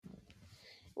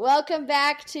Welcome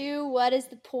back to What is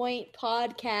the Point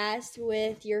podcast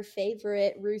with your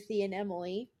favorite Ruthie and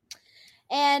Emily.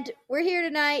 And we're here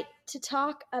tonight to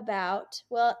talk about,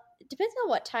 well, it depends on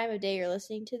what time of day you're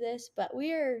listening to this, but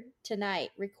we're tonight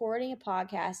recording a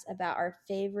podcast about our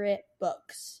favorite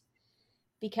books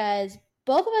because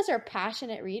both of us are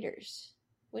passionate readers,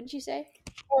 wouldn't you say?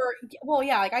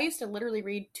 Like I used to literally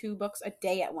read 2 books a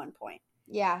day at one point.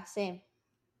 Yeah, same.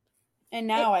 And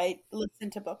now I listen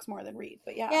to books more than read,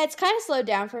 but yeah. Yeah, it's kind of slowed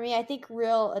down for me. I think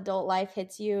real adult life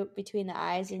hits you between the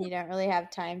eyes and you don't really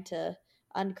have time to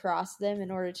uncross them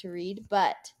in order to read.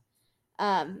 But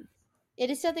it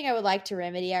is something I would like to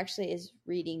remedy, actually, is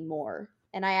reading more.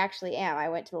 And I actually am. I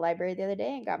went to the library the other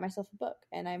day and got myself a book,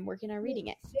 and I'm working on reading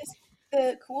it.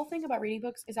 The cool thing about reading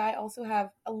books is I also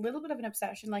have a little bit of an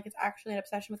obsession. Like, it's actually an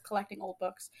obsession with collecting old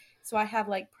books. So I have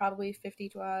like probably 50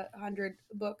 to 100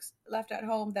 books left at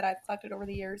home that I've collected over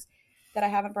the years that I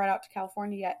haven't brought out to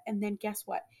California yet. And then guess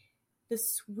what? The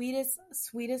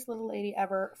sweetest little lady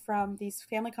ever from these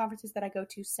family conferences that I go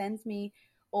to sends me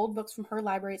old books from her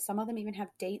library. Some of them even have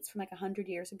dates from like 100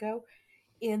 years ago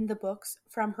in the books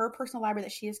from her personal library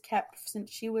that she has kept since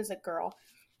she was a girl.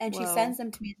 And she sends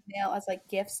them to me in the mail as like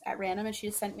gifts at random. And she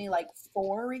just sent me like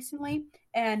 4 recently.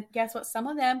 And guess what? Some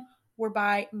of them were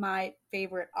by my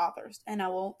favorite authors. And I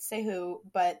won't say who,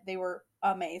 but they were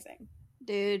amazing.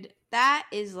 Dude, that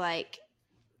is like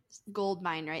gold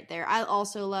mine right there. I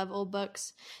also love old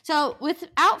books. So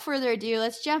without further ado,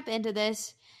 let's jump into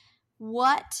this.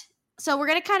 So we're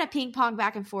going to kind of ping pong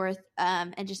back and forth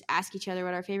and just ask each other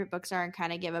what our favorite books are and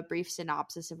kind of give a brief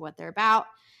synopsis of what they're about.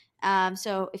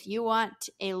 So if you want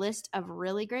a list of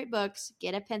really great books,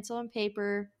 get a pencil and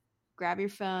paper, grab your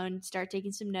phone, start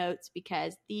taking some notes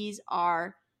because these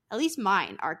are, at least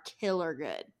mine, are killer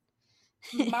good.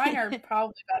 Mine are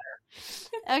probably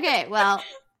better. Okay, well,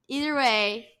 either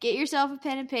way, get yourself a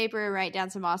pen and paper and write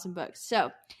down some awesome books.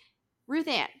 So, Ruth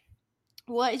Ann,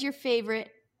 what is your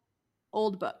favorite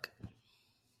old book?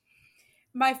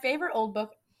 My favorite old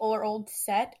book or old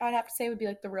set, I'd have to say, would be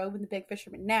like The Robe and the Big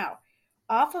Fisherman. Now,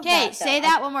 off of that, say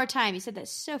that one more time. You said that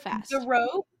so fast. The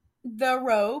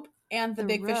Robe, and the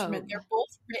Big Fisherman. They're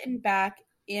both written back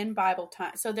in Bible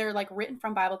time. So they're like written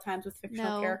from Bible times with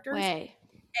fictional characters. Way.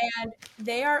 And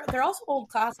they're also old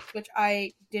classics, which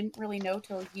I didn't really know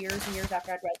till years and years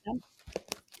after I'd read them.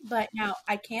 But now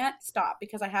I can't stop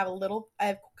because I have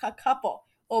a couple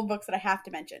old books that I have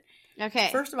to mention. Okay.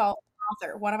 First of all,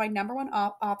 one of my number one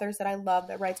authors that I love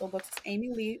that writes old books is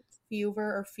Amy Lee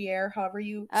Fier, however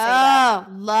you say that.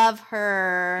 Oh, love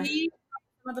her. She's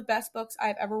one of the best books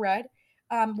I've ever read.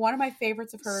 One of my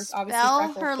favorites of hers, obviously.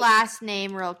 Spell her last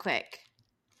name real quick.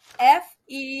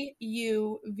 Feuvre.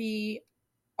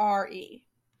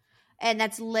 And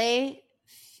that's Lay,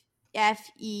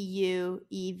 Feuvre.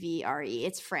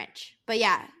 It's French. But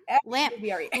yeah,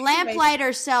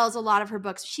 Lamplighter sells a lot of her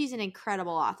books. She's an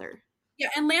incredible author. Yeah,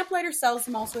 and Lamplighter sells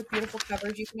them also with beautiful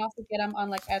covers. You can also get them on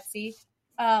like Etsy.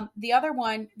 Some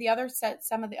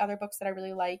of the other books that I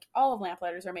really like, all of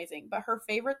Lamplighter's are amazing, but her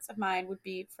favorites of mine would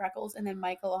be Freckles and then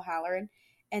Michael O'Halloran.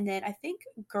 And then I think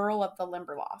Girl of the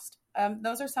Limberlost.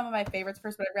 Those are some of my favorites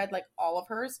first, but I read like all of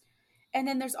hers. And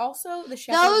then there's also the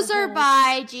Shepherd. Those are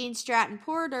by Jean Stratton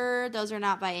Porter. Those are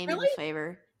not by Amy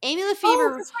Lefevre. Amy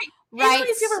Lefevre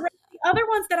writes the other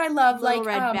ones that I love, Little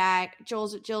Red Bag,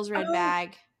 Jill's Red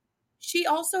Bag. She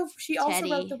also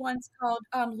wrote the ones called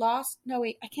Lost. No,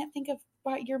 wait, I can't think of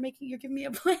what you're giving me a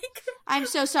blank. I'm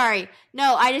so sorry.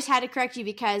 No, I just had to correct you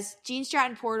because Jean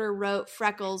Stratton Porter wrote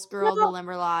Freckles, Girl of the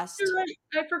Limberlost. You're right.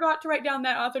 I forgot to write down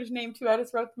that author's name too. I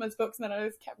just wrote them as books and then I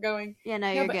just kept going. Yeah,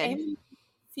 no, you're good. Amy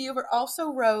Fier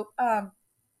also wrote,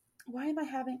 why am I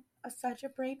having such a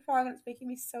brain fog and it's making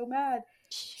me so mad?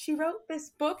 She wrote this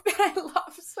book that I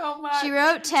love so much. She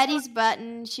wrote Teddy's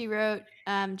Button. She wrote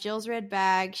Jill's Red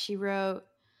Bag. She wrote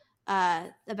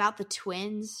about the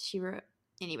twins. She wrote,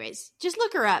 anyways, just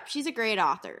look her up. She's a great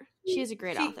author. She is a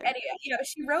great author. Anyway,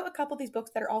 she wrote a couple of these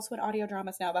books that are also in audio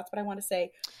dramas now. That's what I want to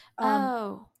say.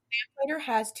 Lamplighter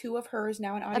has 2 of hers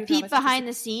now in audio dramas. A peek behind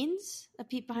the scenes?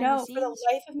 No, for the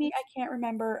life of me, I can't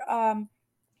remember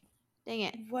dang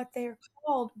it, what they're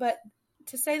called. But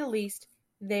to say the least,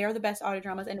 they are the best audio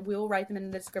dramas, and we'll write them in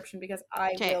the description because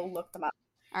I will look them up.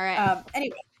 All right.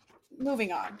 Anyway,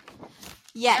 moving on.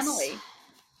 Yes. Emily,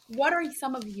 what are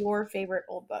some of your favorite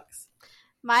old books?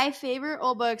 My favorite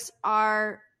old books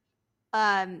are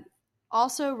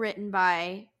also written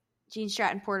by Jean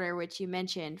Stratton Porter, which you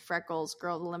mentioned, Freckles,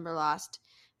 Girl of the Limberlost.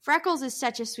 Freckles is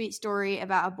such a sweet story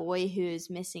about a boy who's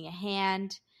missing a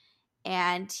hand,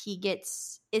 and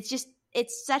it's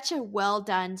such a well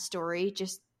done story.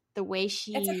 Just the way it's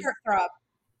a heartthrob.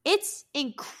 It's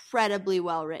incredibly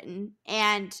well written,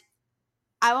 and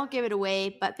I won't give it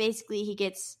away, but basically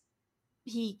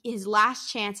his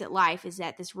last chance at life is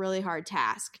at this really hard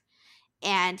task.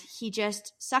 And he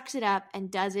just sucks it up and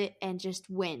does it and just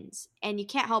wins. And you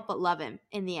can't help but love him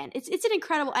in the end. It's an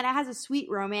incredible, and it has a sweet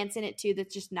romance in it too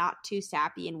that's just not too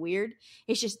sappy and weird.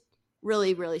 It's just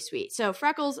really, really sweet. So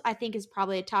Freckles, I think, is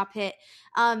probably a top hit.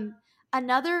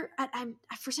 Another, I'm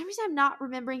for some reason I'm not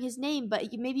remembering his name,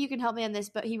 but maybe you can help me on this.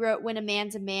 But he wrote "When a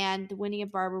Man's a Man," "The Winning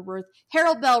of Barbara Worth,"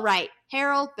 Harold Bell Wright.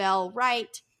 Harold Bell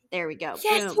Wright. There we go.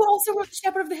 Yes, Boom. who also wrote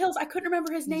Shepherd of the Hills. I couldn't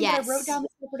remember his name, Yes. but I wrote down the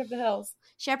Shepherd of the Hills.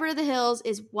 Shepherd of the Hills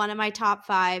is one of my top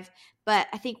 5, but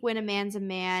I think When a Man's a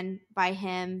Man by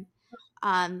him,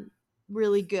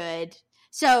 really good.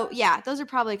 So yeah, those are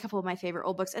probably a couple of my favorite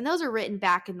old books, and those are written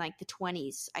back in like the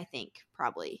 20s, I think,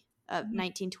 probably of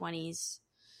 1920s,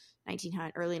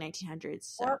 1900, early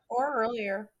 1900s. So. Or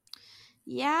earlier.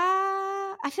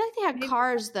 Yeah, I feel like they had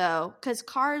cars though, because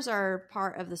cars are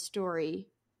part of the story.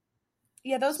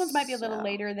 Yeah, those ones might be a little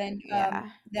later than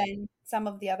some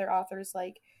of the other authors,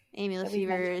 like Amy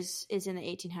Lefevre is in the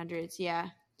 1800s. Yeah,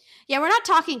 we're not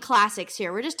talking classics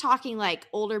here. We're just talking like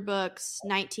older books,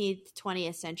 19th,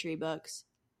 20th century books.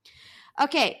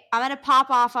 Okay, I'm gonna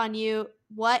pop off on you.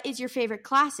 What is your favorite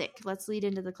classic? Let's lead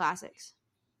into the classics.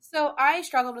 So I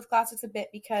struggled with classics a bit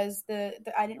because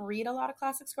I didn't read a lot of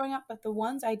classics growing up, but the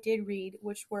ones I did read,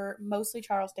 which were mostly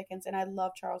Charles Dickens, and I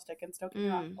love Charles Dickens, don't get me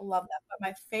wrong, I love that. But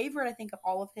my favorite, I think, of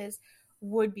all of his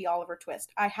would be Oliver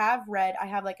Twist. I have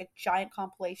like a giant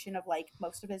compilation of like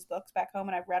most of his books back home,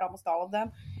 and I've read almost all of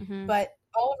them. Mm-hmm. But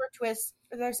Oliver Twist,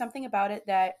 there's something about it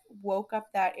that woke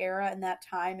up that era and that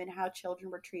time and how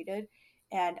children were treated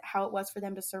and how it was for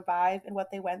them to survive and what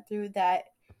they went through that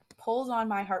pulls on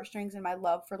my heartstrings and my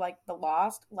love for like the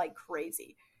lost like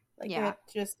crazy. Like it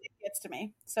gets to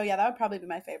me. So yeah, that would probably be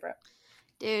my favorite.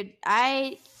 Dude,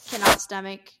 I cannot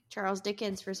stomach Charles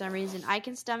Dickens for some reason. I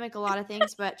can stomach a lot of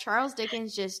things, but Charles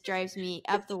Dickens just drives me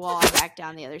up the wall and back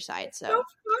down the other side. So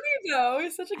funny though.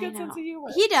 He's such a good sense of humor.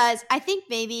 He does. I think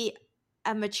maybe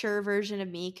a mature version of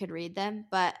me could read them,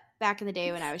 but back in the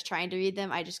day when I was trying to read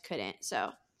them, I just couldn't.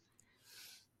 So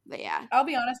but yeah, I'll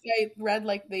be honest, I read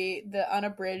like the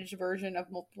unabridged version of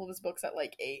multiple of his books at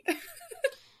like 8.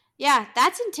 Yeah,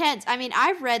 that's intense. I mean,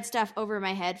 I've read stuff over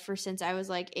my head since I was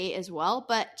like 8 as well,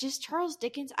 but just Charles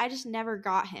Dickens, I just never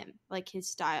got him, like his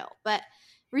style. But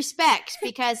respect,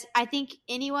 because I think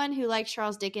anyone who likes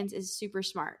Charles Dickens is super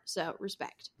smart. So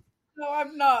respect. No,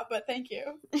 I'm not, but thank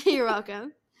you. You're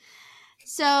welcome.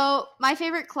 So my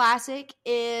favorite classic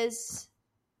is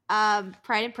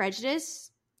Pride and Prejudice.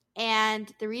 And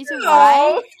the reason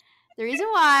why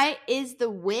is the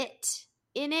wit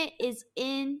in it is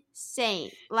insane.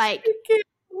 Like, I can't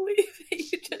believe that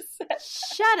you just said that.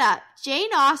 Shut up. Jane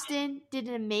Austen did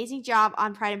an amazing job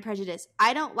on Pride and Prejudice.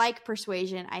 I don't like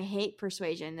Persuasion. I hate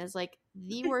Persuasion. It's like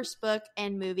the worst book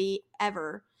and movie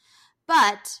ever.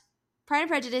 But Pride and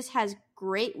Prejudice has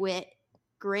great wit,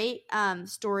 great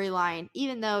storyline,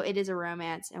 even though it is a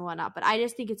romance and whatnot. But I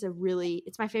just think it's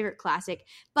my favorite classic.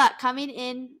 But coming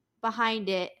in behind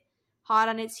it, hot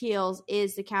on its heels,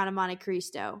 is The Count of Monte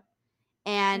Cristo.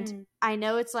 And I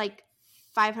know it's like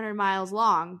 500 miles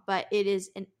long, but it is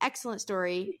an excellent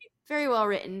story, very well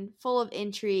written, full of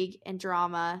intrigue and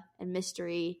drama and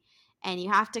mystery. And you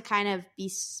have to kind of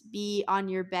be on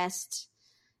your best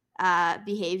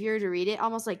behavior to read it,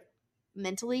 almost like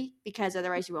mentally, because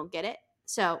otherwise you won't get it.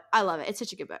 So I love it. It's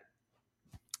such a good book.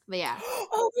 But yeah.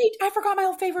 Oh wait, I forgot my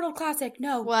old favorite old classic.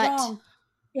 No, what? Wrong.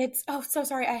 It's so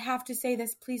sorry. I have to say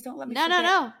this. Please don't let me. No.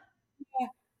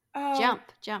 Yeah.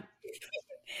 Jump.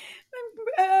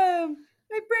 My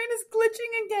brain is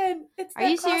glitching again. Are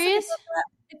you serious?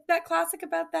 It's that classic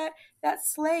about that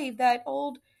slave, that's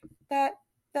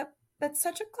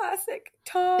such a classic.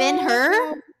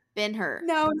 Ben-Hur? Ben-Hur.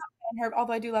 No, not Ben-Hur,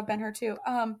 although I do love Ben-Hur too.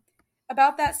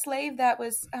 About that slave that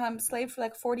was slaved for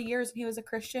like 40 years and he was a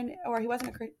Christian, or he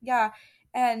wasn't a Christian. Yeah.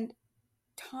 And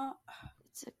Tom.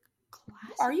 It's a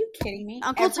classic. Are you kidding me?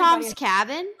 Uncle Tom's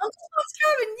Cabin? Uncle Tom's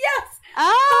Cabin, yes.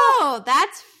 Oh,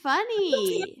 that's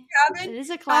funny. It is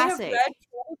a classic. I have read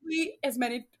probably as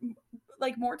many,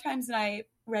 like more times than I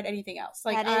read anything else.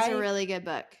 Like that is a really good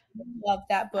book. Love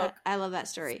that book. I love that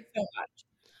story so much.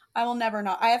 I will never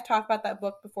not. I have talked about that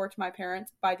book before to my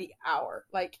parents by the hour.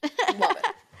 Like, love it.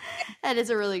 That is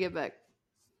a really good book.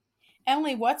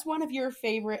 Emily, what's your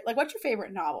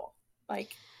favorite novel?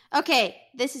 Like, okay,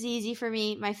 this is easy for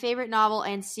me. My favorite novel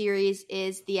and series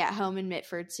is the At Home in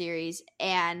Mitford series,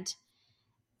 and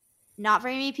not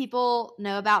very many people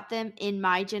know about them in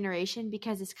my generation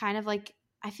because it's kind of like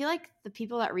I feel like the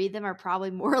people that read them are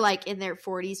probably more like in their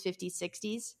 40s, 50s,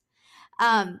 60s.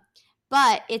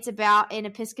 But it's about an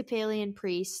Episcopalian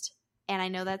priest, and I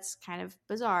know that's kind of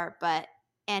bizarre,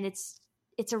 and it's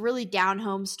a really down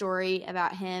home story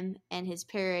about him and his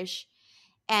parish.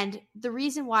 And the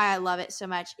reason why I love it so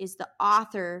much is the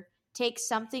author takes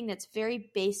something that's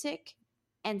very basic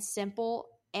and simple,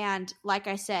 and like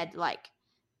I said, like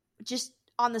just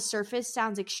on the surface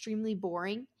sounds extremely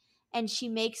boring, and she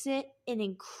makes it an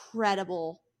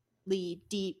incredibly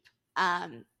deep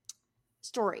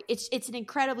story. It's an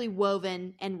incredibly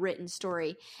woven and written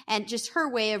story, and just her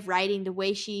way of writing, the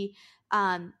way she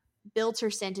builds her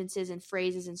sentences and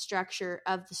phrases and structure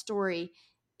of the story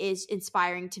is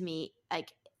inspiring to me.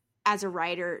 Like as a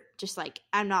writer, just like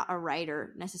I'm not a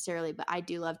writer necessarily, but I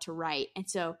do love to write, and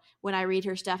so when I read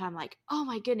her stuff, I'm like, oh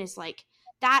my goodness, like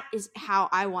that is how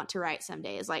I want to write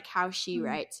someday, is like how she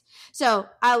writes. So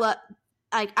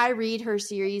I read her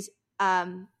series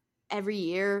every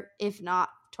year, if not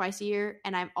twice a year,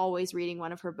 and I'm always reading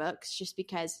one of her books just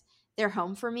because they're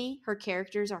home for me. Her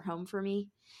characters are home for me,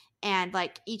 and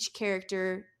like each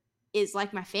character is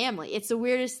like my family. It's the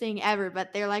weirdest thing ever,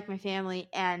 but they're like my family,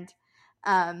 and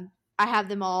I have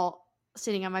them all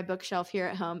sitting on my bookshelf here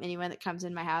at home. Anyone that comes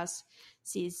in my house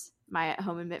sees my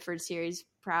Home in Mitford series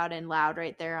proud and loud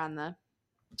right there on the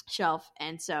shelf.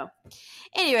 And so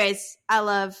anyways, I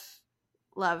love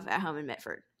At Home in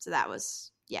Mitford. So that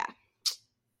was, yeah,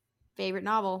 favorite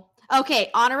novel. Okay,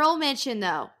 honorable mention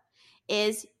though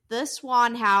is The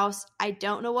Swan House. I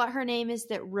don't know what her name is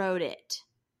that wrote it,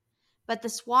 but The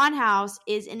Swan House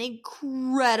is an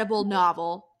incredible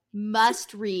novel.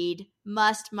 Must read.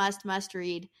 Must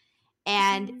read.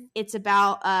 And it's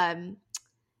about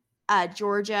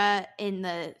Georgia in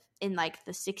like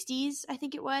the 60s, I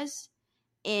think it was,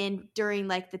 and during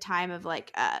like the time of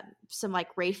like some like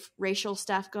racial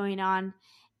stuff going on,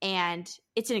 and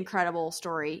it's an incredible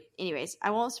story. Anyways,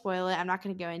 I won't spoil it. I'm not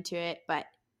going to go into it, but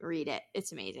read it.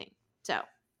 It's amazing. So,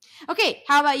 okay,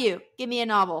 how about you? Give me a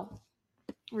novel,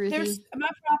 Ruthie. My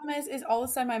problem is all of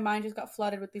a sudden my mind just got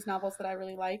flooded with these novels that I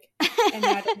really like,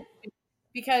 and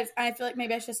because I feel like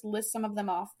maybe I should just list some of them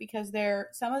off, because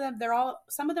some of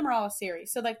them are all a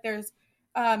series. So like there's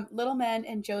Little Men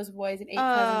and Joe's Boys and Eight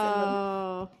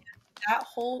Cousins, and that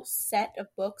whole set of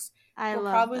books were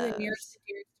probably the nearest and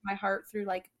dearest to my heart through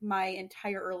like my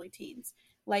entire early teens.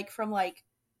 Like from like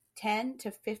 10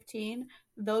 to 15,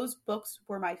 those books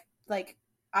were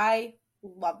I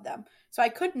loved them. So I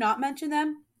could not mention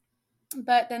them.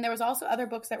 But then there was also other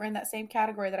books that were in that same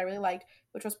category that I really liked,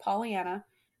 which was Pollyanna.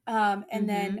 And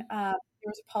then there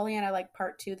was a Pollyanna like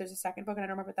part 2. There's a second book, and I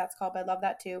don't remember what that's called, but I love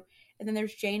that too. And then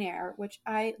there's Jane Eyre, which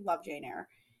I love Jane Eyre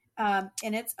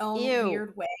in its own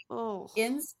weird way. Oh.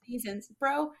 In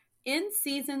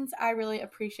seasons, I really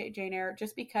appreciate Jane Eyre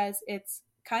just because it's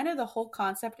kind of the whole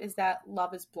concept is that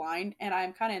love is blind, and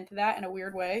I'm kind of into that in a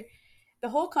weird way. The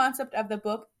whole concept of the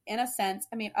book, in a sense,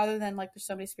 I mean, other than like there's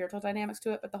so many spiritual dynamics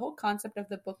to it, but the whole concept of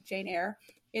the book Jane Eyre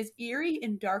is eerie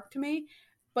and dark to me.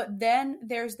 But then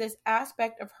there's this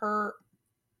aspect of her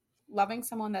loving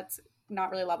someone that's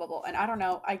not really lovable. And I don't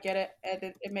know, I get it.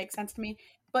 It makes sense to me.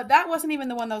 But that wasn't even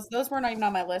the one, those were not even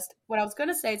on my list. What I was going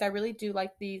to say is I really do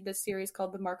like this series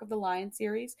called the Mark of the Lion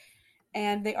series.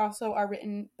 And they also are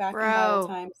written back in Bible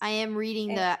times. I am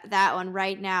reading that one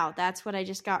right now. That's what I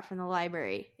just got from the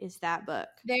library, is that book.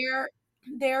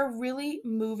 They're really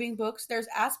moving books. There's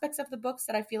aspects of the books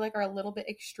that I feel like are a little bit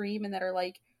extreme and that are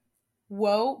like,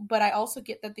 whoa. But I also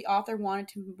get that the author wanted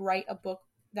to write a book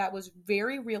that was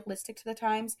very realistic to the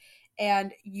times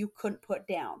and you couldn't put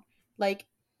down. Like,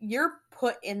 you're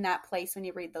put in that place when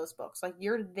you read those books. Like,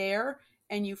 you're there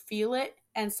and you feel it,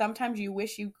 and sometimes you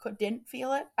wish you didn't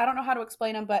feel it. I don't know how to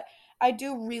explain them, but I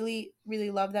do really,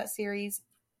 really love that series.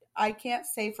 I can't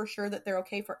say for sure that they're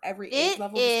okay for every age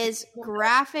level. It is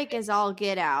graphic as all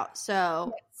get out.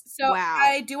 So, yes. So wow.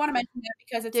 I do want to mention that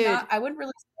because it's not, I wouldn't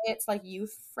really say it's like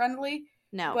youth friendly.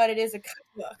 No. But it is a good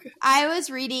book. I was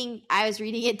reading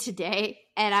it today,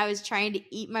 and I was trying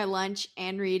to eat my lunch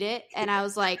and read it, and I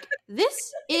was like,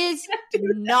 this is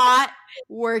not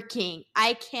working.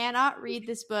 I cannot read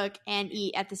this book and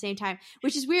eat at the same time,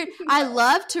 which is weird. I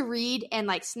love to read and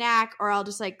like snack, or I'll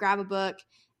just like grab a book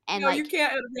and you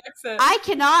can't. I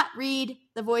cannot read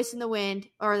The Voice in the Wind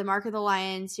or the Mark of the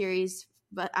Lion series,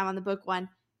 but I'm on the book one.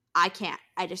 I can't.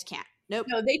 I just can't. Nope.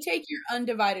 No, they take your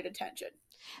undivided attention.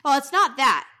 Well, it's not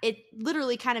that. It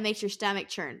literally kind of makes your stomach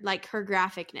churn, like her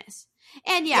graphicness.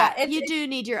 And you do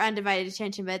need your undivided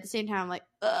attention, but at the same time, I'm like,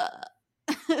 ugh.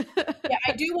 Yeah,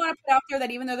 I do want to put out there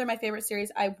that even though they're my favorite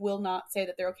series, I will not say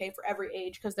that they're okay for every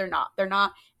age because they're not. They're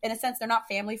not, in a sense, they're not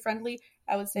family friendly.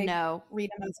 I would say No. read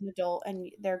them as an adult,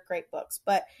 and they're great books.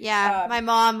 But Yeah, my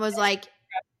mom was like,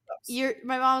 books.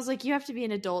 my mom was like, you have to be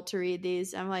an adult to read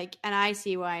these. I'm like, and I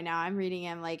see why now. I'm reading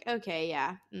them like, okay,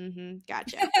 yeah,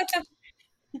 gotcha.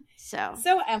 So,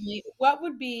 So Emily, what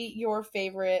would be your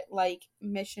favorite like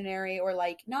missionary or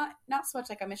like not so much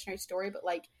like a missionary story, but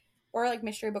like or like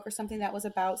missionary book or something that was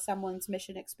about someone's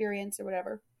mission experience or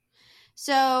whatever?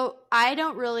 so I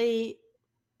don't really,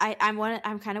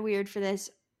 I'm kind of weird for this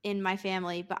in my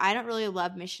family, but I don't really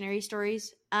love missionary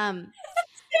stories.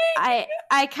 I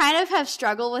kind of have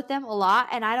struggled with them a lot,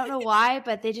 and I don't know why,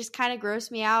 but they just kind of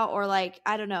gross me out, or like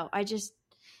I don't know, I just,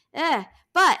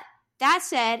 But that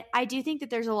said, I do think that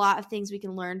there's a lot of things we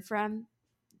can learn from.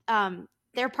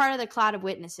 They're part of the cloud of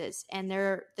witnesses, and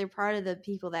they're part of the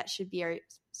people that should be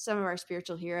some of our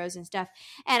spiritual heroes and stuff.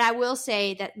 And I will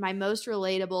say that my most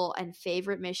relatable and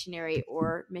favorite missionary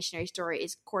or missionary story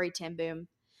is Corrie ten Boom.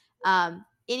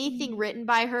 Anything written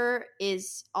by her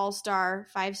is all-star,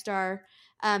 5-star.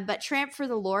 But Tramp for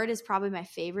the Lord is probably my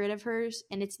favorite of hers,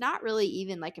 and it's not really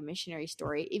even like a missionary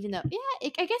story, even though,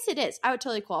 I guess it is. I would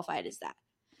totally qualify it as that.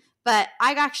 But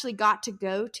I actually got to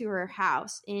go to her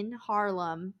house in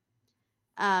Haarlem,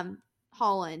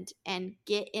 Holland, and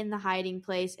get in the hiding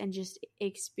place and just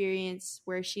experience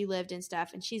where she lived and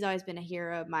stuff. And she's always been a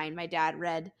hero of mine. My dad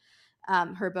read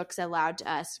her books aloud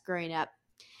to us growing up.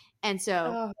 And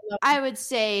so I would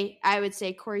say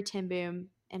Corrie ten Boom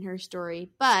and her story.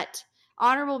 But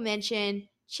honorable mention,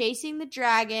 Chasing the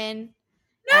Dragon.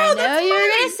 No, I know you were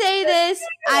mine. gonna say this.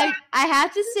 I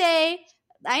have to say,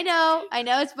 I know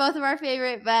it's both of our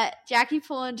favorite, but Jackie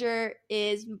Pullinger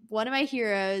is one of my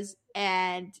heroes,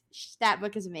 and that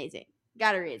book is amazing.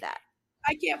 Gotta read that.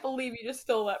 I can't believe you just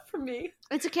stole that from me.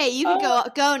 It's okay. You can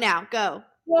go now. Go.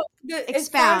 Well, Expound. As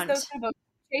far as those kind of books,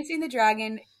 Chasing the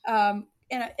Dragon,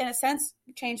 in a sense,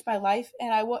 changed my life,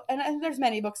 and and there's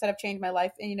many books that have changed my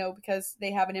life, and because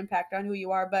they have an impact on who you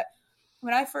are. But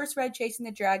when I first read Chasing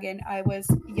the Dragon, I was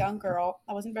a young girl.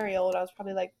 I wasn't very old. I was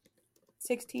probably like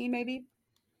 16, maybe.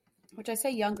 Which I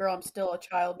say young girl, I'm still a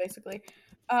child, basically.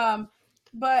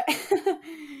 But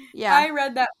Yeah. I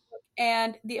read that book,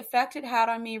 and the effect it had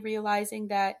on me, realizing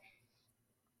that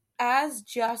as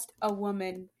just a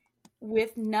woman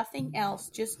with nothing else,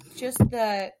 just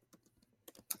the,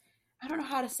 I don't know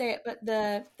how to say it, but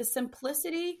the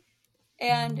simplicity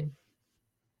and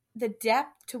the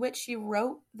depth to which she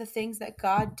wrote the things that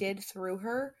God did through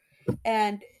her,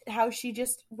 and how she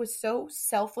just was so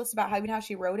selfless about how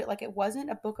she wrote it. Like, it wasn't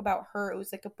a book about her, it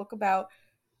was like a book about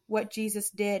what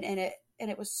Jesus did, and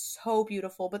it was so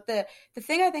beautiful. But the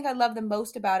thing I think I loved the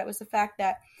most about it was the fact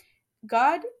that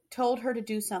God told her to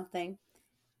do something.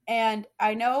 And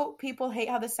I know people hate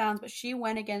how this sounds, but she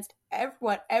went against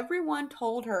what everyone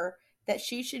told her that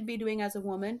she should be doing as a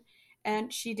woman,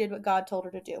 and she did what God told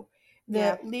her to do.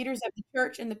 The leaders of the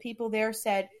church and the people there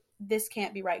said, this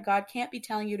can't be right. God can't be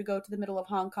telling you to go to the middle of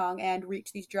Hong Kong and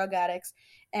reach these drug addicts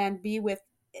and be with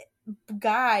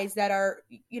guys that are,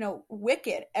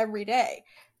 wicked every day.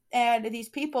 And these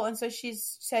people, and so she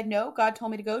said, no, God told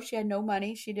me to go. She had no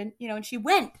money. She didn't, and she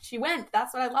went.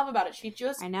 That's what I love about it. She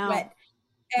just went.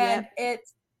 And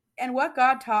and what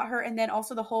God taught her, and then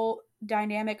also the whole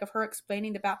dynamic of her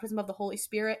explaining the baptism of the Holy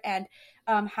Spirit, and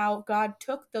how God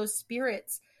took those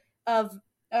spirits of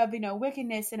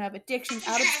wickedness and of addictions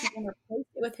out of people and replaced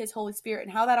it with His Holy Spirit,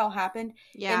 and how that all happened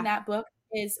in that book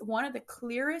is one of the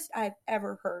clearest I've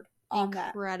ever heard on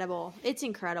that. Incredible. It's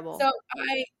incredible. So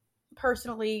I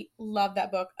personally love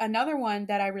that book. Another one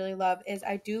that I really love is,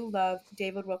 I do love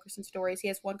David Wilkerson's stories. He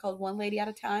has one called One Lady at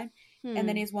a Time, and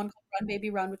then he has one called Run Baby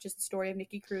Run, which is the story of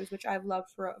Nikki Cruz, which I've loved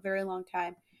for a very long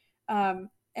time. And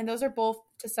those are both,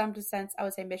 to some sense, I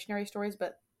would say missionary stories,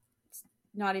 but it's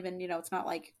not even, it's not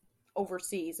like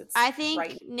overseas. It's I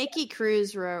think Nikki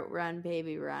Cruz wrote Run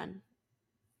Baby Run.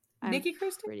 Nikki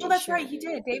Cruz did? Oh, that's right, he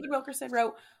did. David Wilkerson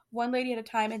wrote One Lady at a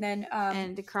Time, and then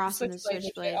and The Cross and the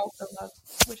Switchblade,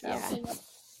 which I also love.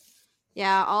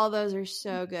 Yeah, all those are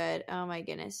so good. Oh my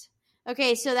goodness.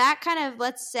 Okay, so that kind of,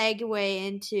 let's segue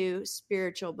into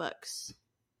spiritual books.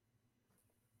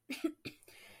 Do you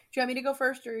want me to go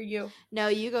first, or you? No,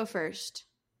 you go first.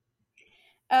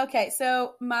 Okay,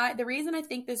 so the reason I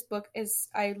think this book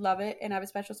I love it and I have a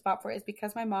special spot for it is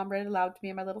because my mom read it aloud to me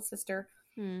and my little sister.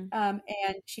 And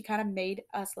she kind of made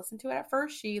us listen to it at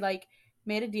first. She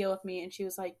made a deal with me, and she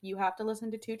was like, you have to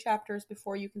listen to 2 chapters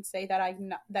before you can say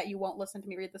that you won't listen to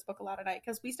me read this book aloud at night.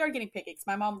 Because we started getting picky, because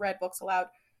my mom read books aloud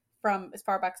from as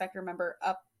far back as I can remember,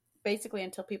 up basically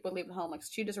until people would leave the home. Like,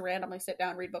 she just randomly sit down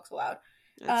and read books aloud.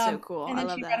 That's so cool. And I then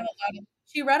love she read that. them aloud.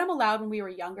 She read them aloud when we were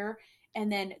younger,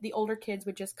 and then the older kids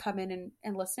would just come in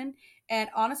and listen. And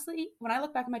honestly, when I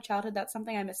look back at my childhood, that's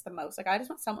something I miss the most. Like, I just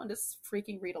want someone to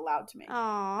freaking read aloud to me.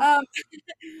 Aw. Um,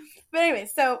 but anyway,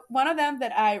 so one of them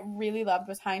that I really loved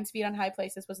was Hind's Feet on High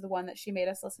Places, was the one that she made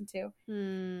us listen to.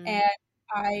 And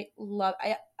I love,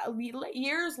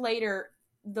 years later,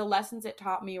 the lessons it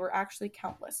taught me were actually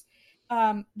countless.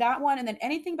 That one, and then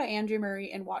anything by Andrew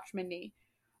Murray and Watchman Nee.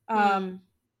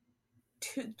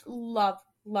 To love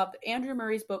Andrew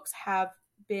Murray's books have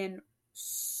been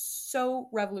so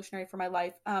revolutionary for my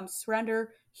life.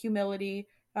 Surrender, Humility.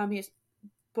 He has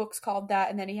books called that,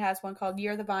 and then he has one called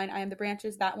Year of the Vine, I Am the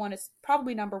Branches. That one is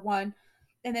probably number one.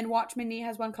 And then Watchman Nee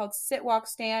has one called Sit, Walk,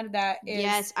 Stand. That is,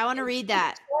 yes, I want to read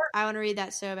that. I want to read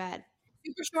that so bad.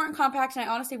 Super short and compact, and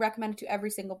I honestly recommend it to every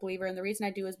single believer. And the reason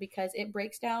I do is because it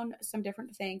breaks down some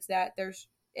different things that there's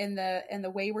in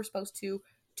the way we're supposed to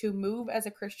move as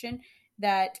a Christian,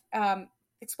 that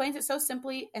explains it so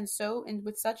simply and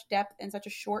with such depth in such a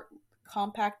short,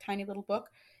 compact, tiny little book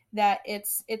that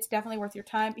it's definitely worth your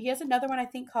time. He has another one I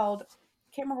think called,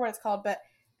 can't remember what it's called, but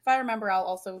if I remember, I'll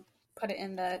also put it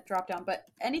in the drop down. But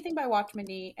anything by Watchman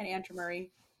Nee and Andrew Murray,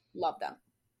 love them.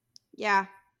 Yeah,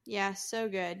 so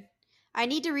good. I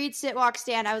need to read Sit, Walk,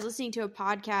 Stand. I was listening to a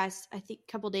podcast, I think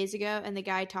a couple days ago, and the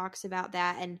guy talks about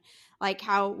that and like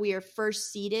how we are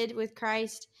first seated with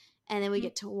Christ, and then we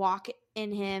get to walk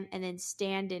in him and then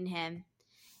stand in him.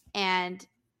 And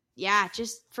yeah,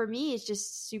 just for me, it's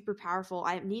just super powerful.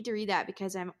 I need to read that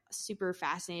because I'm super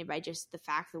fascinated by just the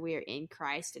fact that we are in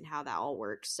Christ and how that all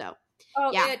works. So,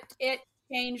 yeah. It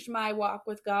changed my walk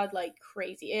with God like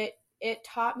crazy. It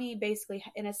taught me basically,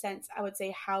 in a sense, I would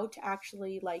say, how to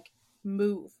actually like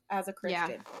move as a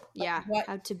Christian. Yeah.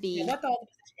 How to be.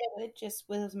 It just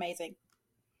was amazing.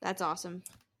 That's awesome.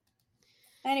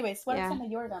 Anyways, what are some of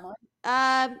yours, Emily?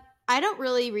 I don't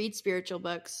really read spiritual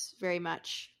books very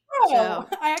much. Oh,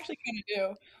 so I actually kind of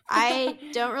do. I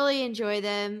don't really enjoy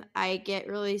them. I get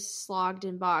really slogged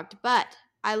and bogged, but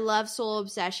I love Soul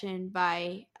Obsession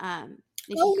by Nikki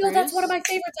Cruz. That's one of my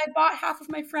favorites. I bought half of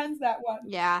my friends that one.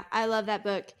 Yeah, I love that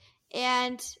book.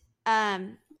 And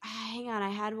hang on, I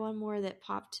had one more that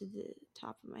popped to the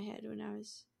top of my head when I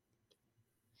was.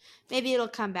 Maybe it'll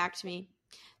come back to me.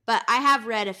 But I have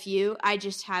read a few. I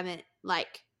just haven't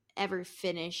like ever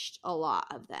finished a lot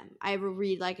of them. I will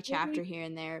read like a chapter here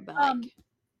and there, but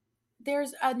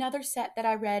there's another set that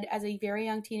I read as a very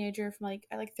young teenager from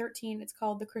like 13. It's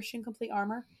called The Christian Complete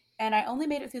Armor, and I only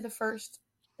made it through the first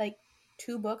like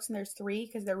 2 books, and there's 3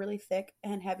 because they're really thick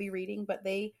and heavy reading, but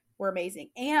they were amazing.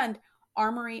 And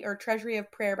Armory or Treasury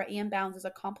of Prayer by Ian Bounds is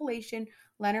a compilation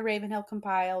Leonard Ravenhill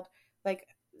compiled, like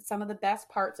some of the best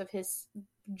parts of his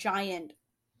giant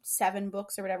 7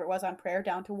 books or whatever it was on prayer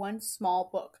down to one small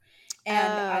book.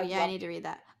 And I need to read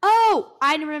that. Oh,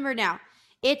 I remember now.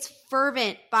 It's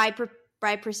Fervent by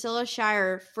Priscilla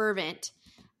Shirer. Fervent.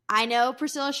 I know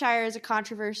Priscilla Shirer is a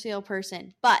controversial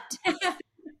person, but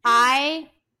that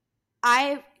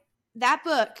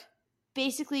book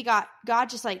basically God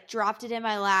just like dropped it in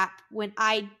my lap when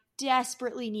I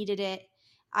desperately needed it.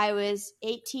 I was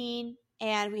 18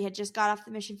 and we had just got off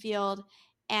the mission field,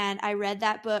 and I read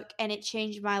that book and it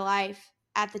changed my life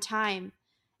at the time.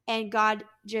 And God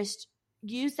just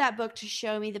used that book to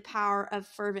show me the power of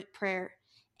fervent prayer.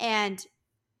 And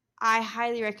I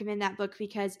highly recommend that book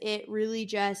because it really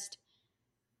just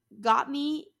got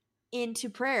me into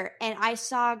prayer. And I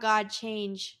saw God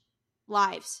change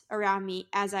lives around me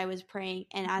as I was praying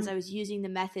and as I was using the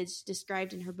methods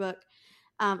described in her book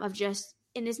of just,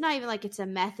 and it's not even like it's a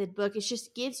method book. It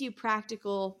just gives you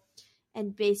practical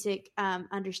and basic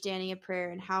understanding of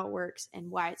prayer and how it works and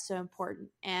why it's so important.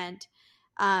 And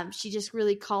she just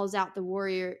really calls out the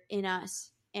warrior in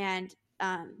us. And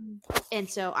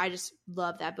so I just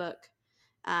love that book.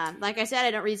 Like I said,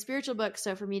 I don't read spiritual books.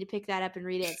 So for me to pick that up and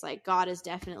read it, it's like God is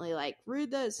definitely like,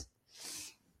 read this.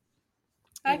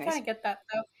 Anyways. I kind of get that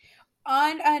though.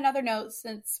 On another note,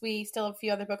 since we still have a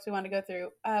few other books we want to go through,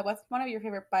 what's one of your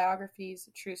favorite biographies,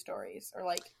 true stories, or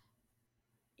like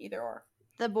either or?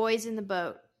 The Boys in the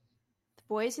Boat. The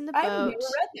Boys in the I've Boat never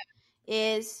read that.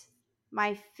 Is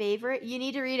my favorite. You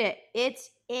need to read it. It's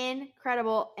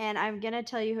incredible, and I'm gonna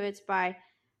tell you who it's by.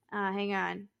 Hang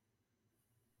on.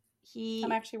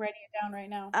 I'm actually writing it down right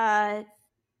now.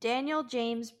 Daniel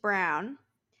James Brown,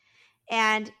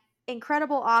 and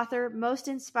incredible author, most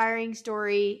inspiring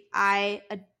story. I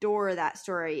adore that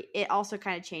story. It also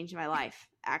kind of changed my life,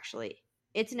 actually.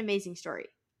 It's an amazing story.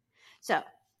 So,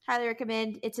 highly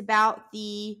recommend. It's about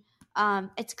the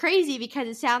it's crazy because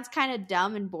it sounds kind of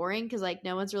dumb and boring because like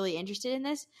no one's really interested in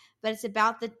this, but it's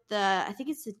about the I think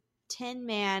it's the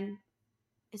 10-man,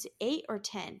 is it 8 or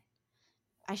 10?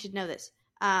 I should know this.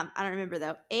 I don't remember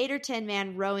though. 8 or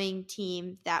 10-man rowing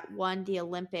team that won the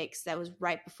Olympics that was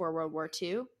right before World War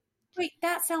II. Wait,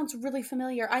 that sounds really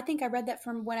familiar. I think I read that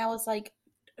from when I was like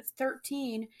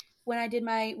 13 when I did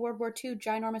my World War II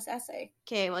ginormous essay.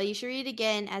 Okay, well, you should read it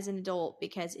again as an adult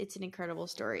because it's an incredible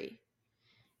story.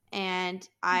 And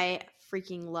I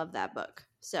freaking love that book.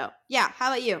 So, yeah, how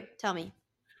about you? Tell me.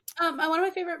 One of my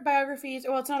favorite biographies,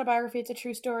 well, it's not a biography, it's a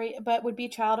true story, but would be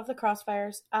Child of the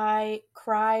Crossfires. I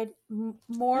cried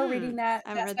more reading that,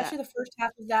 especially the first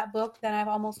half of that book, than I've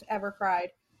almost ever cried.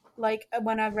 Like,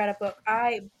 when I've read a book,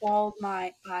 I bawled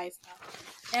my eyes out.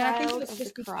 And I think it was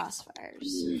just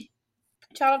Crossfires.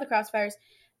 Child of the Crossfires.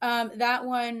 That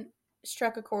one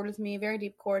struck a chord with me, a very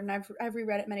deep chord, and I've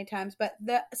reread it many times. But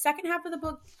the second half of the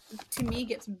book, to me,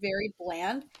 gets very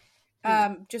bland,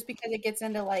 just because it gets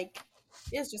into like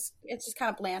it's just kind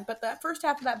of bland. But the first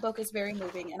half of that book is very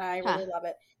moving, and I really love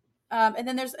it. And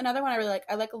then there's another one I really like.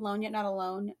 I like Alone Yet Not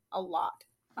Alone a lot.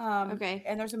 Okay.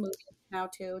 And there's a movie now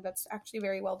too that's actually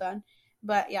very well done.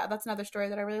 But yeah, that's another story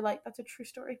that I really like. That's a true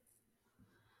story.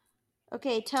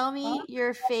 Okay, tell me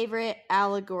your favorite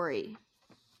allegory.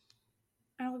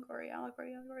 Allegory.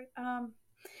 Well,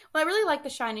 I really like the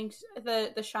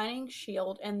Shining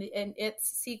Shield and its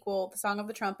sequel, The Song of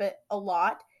the Trumpet, a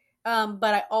lot. But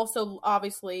I also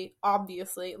obviously love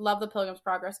The Pilgrim's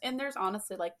Progress, and there's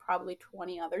honestly like probably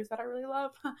 20 others that I really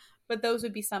love. But those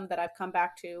would be some that I've come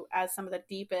back to as some of the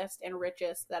deepest and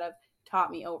richest that have taught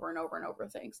me over and over and over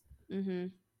things. Mm-hmm.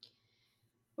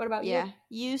 What about you? Yeah,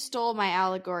 you stole my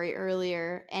allegory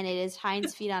earlier, and it is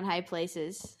Hind's Feet on High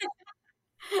Places.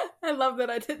 I love that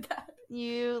I did that.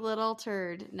 You little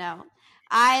turd. No.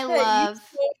 I love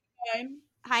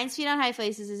Hind's Feet on High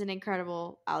Places is an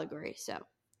incredible allegory, so.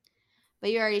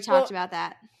 But you already talked about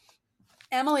that.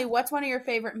 Emily, what's one of your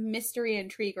favorite mystery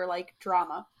intrigue or like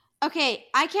drama? Okay,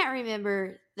 I can't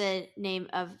remember the name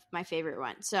of my favorite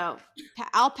one, so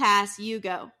I'll pass. You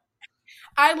go.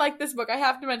 I like this book. I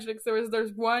have to mention it because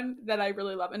there's one that I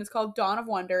really love, and it's called Dawn of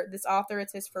Wonder. This author,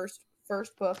 it's his first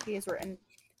book he has written,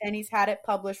 and he's had it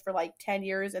published for like 10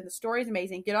 years, and the story's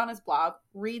amazing. Get on his blog,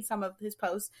 read some of his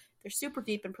posts. They're super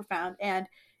deep and profound, and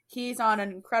he's on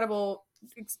an incredible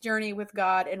journey with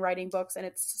God and writing books, and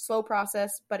it's a slow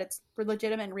process, but it's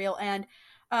legitimate and real, and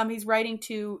he's writing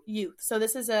to youth. So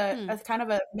this is a kind of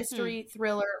a mystery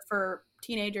thriller for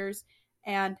teenagers,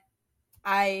 and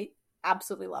I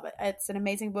absolutely love it. It's an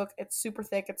amazing book. It's super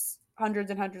thick. It's hundreds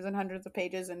and hundreds and hundreds of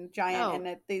pages and giant,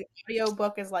 and the audio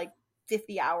book is like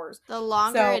 50 hours. The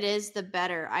longer it is, the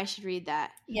better. I should read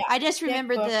that. Yeah. I just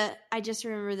remember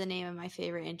the name of my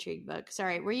favorite intrigue book.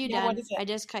 Sorry, were you done? What is it? I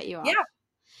just cut you off. Yeah.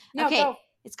 No, okay. go.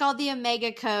 It's called The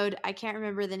Omega Code. I can't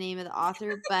remember the name of the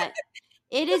author, but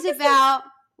it is about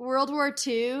World War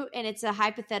II, and it's a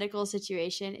hypothetical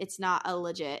situation. It's not a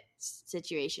legit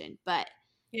situation, but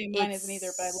mine isn't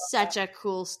either, but I love such a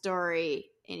cool story.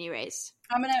 Anyways,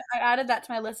 I added that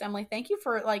to my list, Emily. Thank you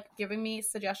for like giving me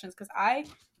suggestions, because I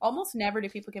almost never do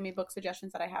people give me book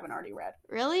suggestions that I haven't already read.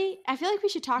 Really? I feel like we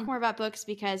should talk more about books,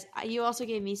 because you also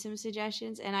gave me some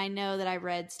suggestions, and I know that I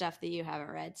read stuff that you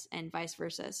haven't read, and vice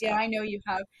versa. So. Yeah, I know you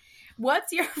have.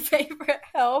 What's your favorite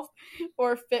health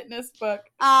or fitness book?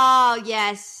 Oh,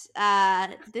 yes.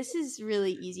 This is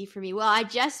really easy for me. Well, I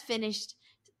just finished.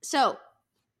 So,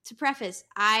 to preface,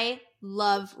 I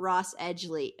love Ross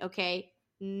Edgley, okay?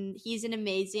 He's an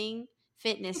amazing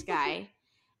fitness guy,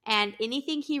 and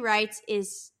anything he writes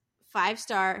is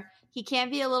 5-star. He can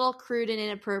be a little crude and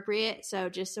inappropriate, so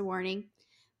just a warning.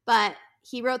 But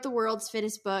he wrote the world's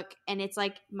fittest book, and it's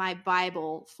like my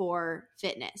Bible for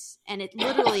fitness. And it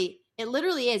literally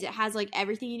is. It has like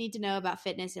everything you need to know about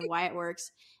fitness and why it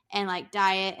works, and like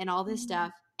diet and all this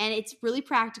stuff. And it's really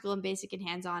practical and basic and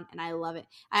hands-on, and I love it.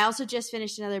 I also just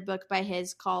finished another book by him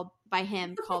called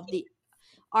The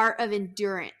Art of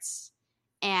Endurance.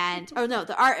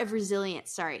 The Art of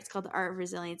Resilience. Sorry, it's called The Art of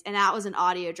Resilience. And that was an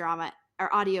audio drama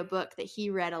or audio book that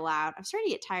he read aloud. I'm starting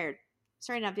to get tired. I'm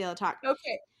starting to not be able to talk.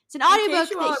 Okay. It's an audio book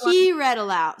that he read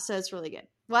aloud, so it's really good.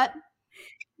 What?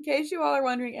 In case you all are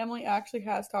wondering, Emily actually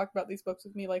has talked about these books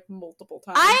with me like multiple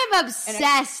times. I am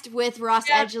obsessed with Ross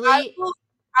Edgley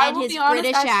and his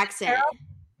British accent.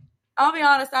 I'll be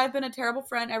honest, I've been a terrible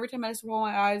friend every time I just roll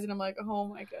my eyes and I'm like, oh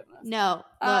my goodness. No,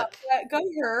 look.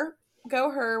 Go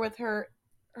her with her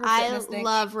I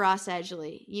love Ross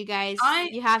Edgley. You guys,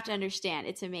 you have to understand.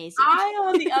 It's amazing. I,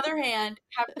 on the other hand,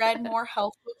 have read more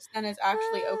health books than is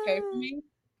actually okay for me.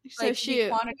 So the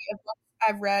quantity of books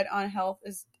I've read on health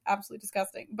is absolutely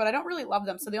disgusting. But I don't really love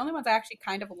them. So the only ones I actually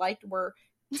kind of liked were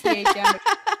THM,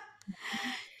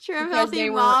 Trim because Healthy they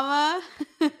were. Mama.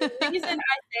 The reason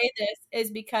I say this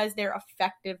is because they're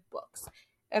effective books.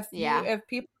 Yeah. If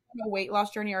people are on a weight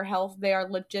loss journey or health, they are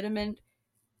legitimate,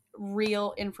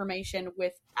 real information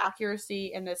with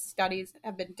accuracy, and the studies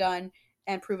have been done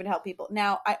and proven to help people.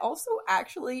 Now, I also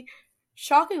actually,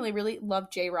 shockingly, really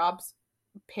love J. Rob's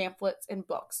pamphlets and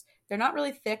books. They're not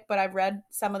really thick, but I've read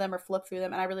some of them or flipped through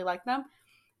them, and I really like them.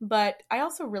 But I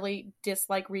also really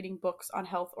dislike reading books on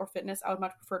health or fitness. I would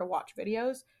much prefer to watch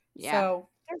videos. Yeah. So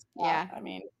there's that. Yeah. I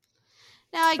mean,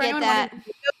 No, I for get anyone wondering that. what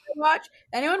videos I watch,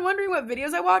 anyone wondering what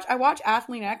videos I watch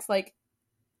Athlean X like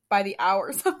by the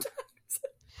hour sometimes.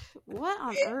 What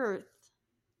on earth?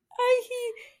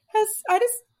 He has.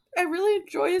 I really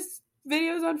enjoy his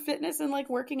videos on fitness and like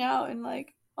working out and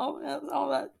like all that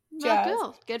Well, jazz.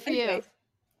 cool. Good for Anyway, you.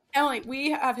 Emily,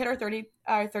 we have hit our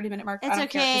 30-minute mark. It's I don't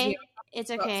care because we okay. have It's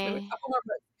books. We have a okay. couple more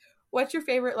books. What's your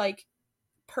favorite like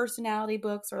personality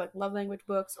books or like love language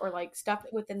books or like stuff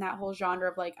within that whole genre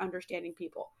of like understanding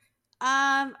people?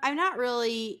 I'm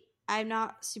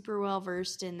not super well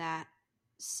versed in that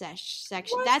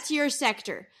section. What? That's your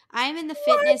sector. I'm in the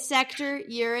What? fitness sector.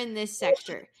 You're in this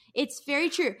sector. It's very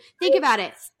true. Think about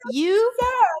it. Sad.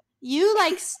 You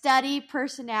like study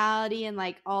personality and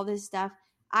like all this stuff.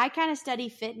 I kind of study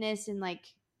fitness and like,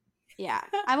 yeah,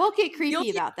 I won't get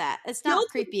creepy about that. It's You'll not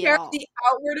take creepy care at of all. the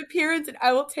outward appearance, and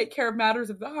I will take care of matters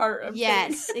of the heart. I'm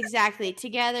Yes, kidding. exactly.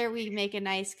 Together we make a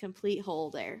nice complete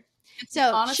whole there. And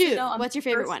So honestly, shoot, though, what's your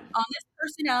favorite one? on this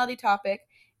personality topic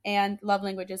and love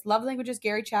languages,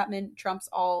 Gary Chapman trumps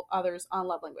all others on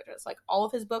love languages. Like all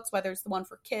of his books, whether it's the one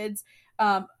for kids,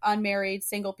 unmarried,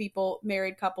 single people,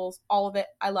 married couples, all of it,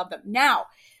 I love them. Now,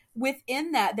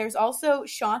 within that, there's also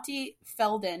Shanti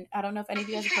Feldon. I don't know if any of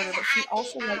you guys have heard of her, but she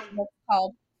also writes a book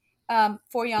called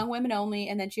For Young Women Only,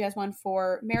 and then she has one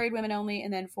for married women only,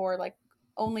 and then for like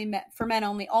for men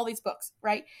only. All these books,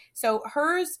 right? So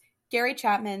hers, Gary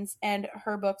Chapman's, and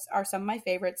her books are some of my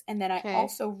favorites. And then I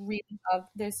also really love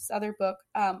this other book.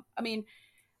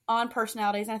 On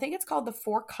personalities, and I think it's called The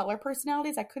Four Color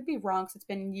Personalities. I could be wrong because it's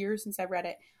been years since I read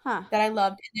it. Huh. That I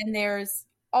loved. And then there's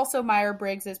also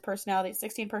Myers-Briggs's personality,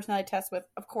 16 personality tests with,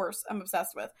 of course, I'm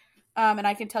obsessed with. And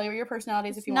I can tell you your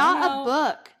personalities if you want to know. Not a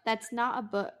book. That's not a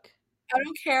book. I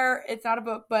don't care. It's not a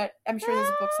book, but I'm sure there's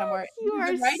a book somewhere. You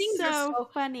are the writings so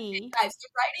funny. Guys, the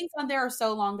writings on there are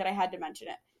so long that I had to mention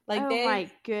it. Like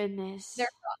my goodness. They're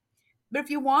fun. But if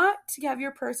you want to have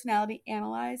your personality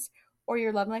analyzed or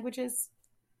your love languages,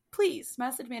 please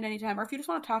message me at any time, or if you just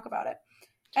want to talk about it.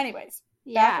 Anyways,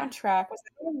 back on track. Was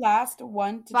that the last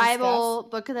one to Bible,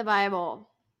 discuss? Book of the Bible.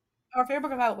 Our favorite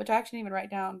book of the Bible, which I actually didn't even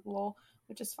write down,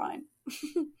 which is fine.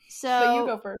 So, but you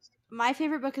go first. My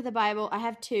favorite book of the Bible, I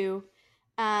have two.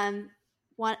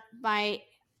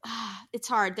 It's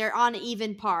hard. They're on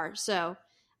even par. So,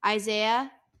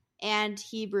 Isaiah and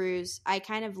Hebrews, I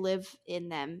kind of live in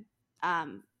them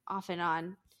off and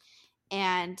on.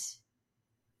 And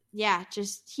yeah,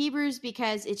 just Hebrews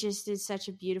because it just is such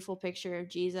a beautiful picture of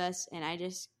Jesus. And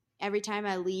every time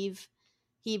I leave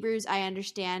Hebrews, I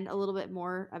understand a little bit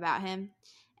more about him.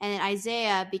 And then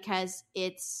Isaiah because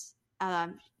it's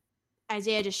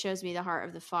Isaiah just shows me the heart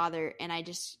of the Father, and I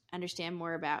just understand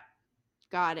more about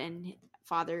God and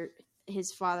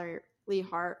his fatherly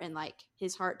heart and like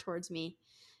his heart towards me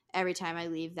every time I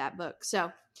leave that book.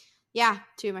 So yeah,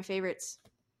 two of my favorites.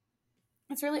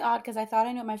 It's really odd because I thought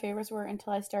I knew what my favorites were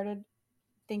until I started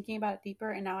thinking about it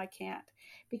deeper, and now I can't.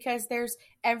 Because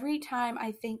every time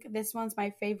I think this one's my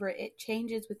favorite, it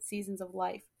changes with seasons of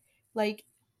life. Like,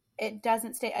 it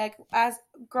doesn't stay. Like, as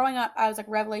growing up, I was like,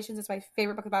 Revelations is my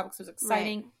favorite book of the Bible because it was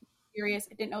exciting, curious.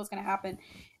 I didn't know what was going to happen.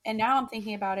 And now I'm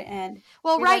thinking about it, and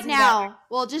right now,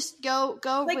 just go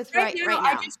like with right now.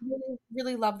 I just really,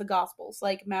 really love the Gospels,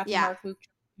 like Matthew, Mark, Luke,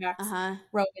 Acts,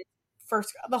 Romans.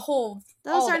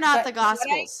 Those are not the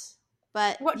Gospels,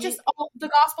 but just all the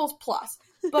Gospels plus.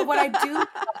 But what I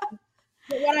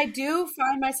do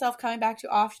find myself coming back to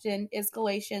often is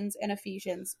Galatians and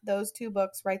Ephesians. Those two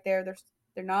books right there,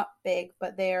 they're not big,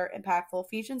 but they're impactful.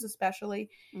 Ephesians especially.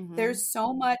 Mm-hmm. There's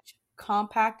so much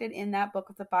compacted in that book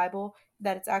of the Bible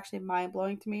that it's actually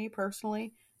mind-blowing to me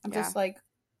personally. I'm just like,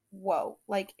 whoa.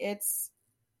 Like it's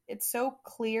so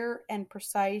clear and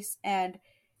precise, and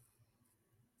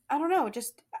I don't know,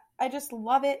 I just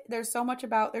love it. There's so much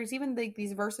there's even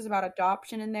these verses about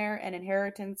adoption in there and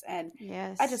inheritance, and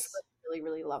I just really,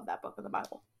 really love that book of the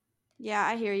Bible. Yeah,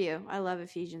 I hear you. I love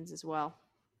Ephesians as well.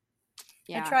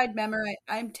 Yeah. I tried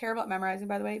I'm terrible at memorizing,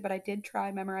 by the way, but I did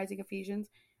try memorizing Ephesians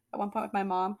at one point with my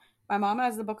mom. My mom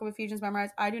has the book of Ephesians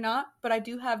memorized. I do not, but I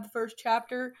do have the first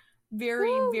chapter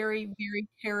very, very, very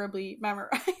terribly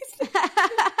memorized.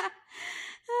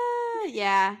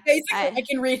 Yeah. Basically, I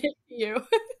can read it to you.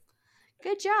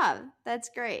 Good job. That's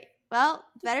great. Well,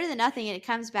 better than nothing, and it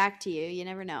comes back to you. You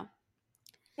never know.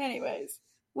 Anyways,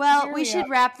 Well, here we we are. should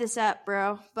wrap this up,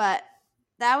 bro. But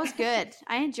that was good.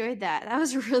 I enjoyed that. That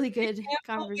was a really good I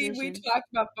can't believe we conversation. talked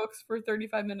about books for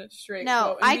 35 minutes straight,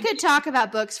 No, though. And I could talk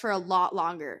about books for a lot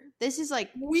longer. This is like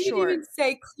we didn't short. even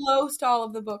say close to all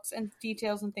of the books and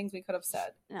details and things we could have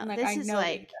said. No, And like, this I is know we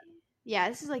like, yeah,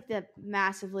 this is like the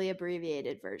massively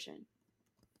abbreviated version.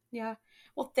 Yeah.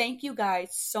 Well, thank you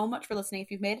guys so much for listening.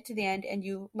 If you've made it to the end and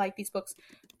you like these books,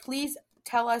 please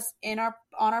tell us on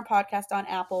our podcast on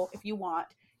Apple if you want.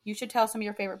 You should tell some of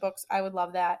your favorite books. I would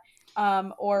love that.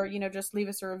 Or just leave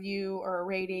us a review or a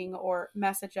rating or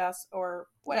message us or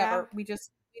whatever. Yeah.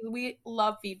 We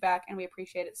love feedback and we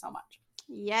appreciate it so much.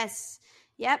 Yes.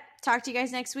 Yep. Talk to you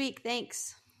guys next week.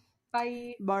 Thanks.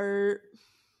 Bye. Bye.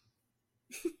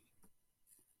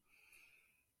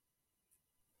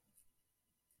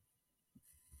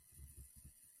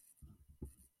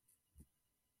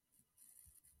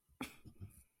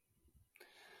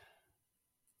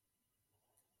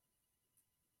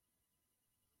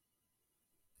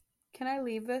 Can I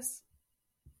leave this?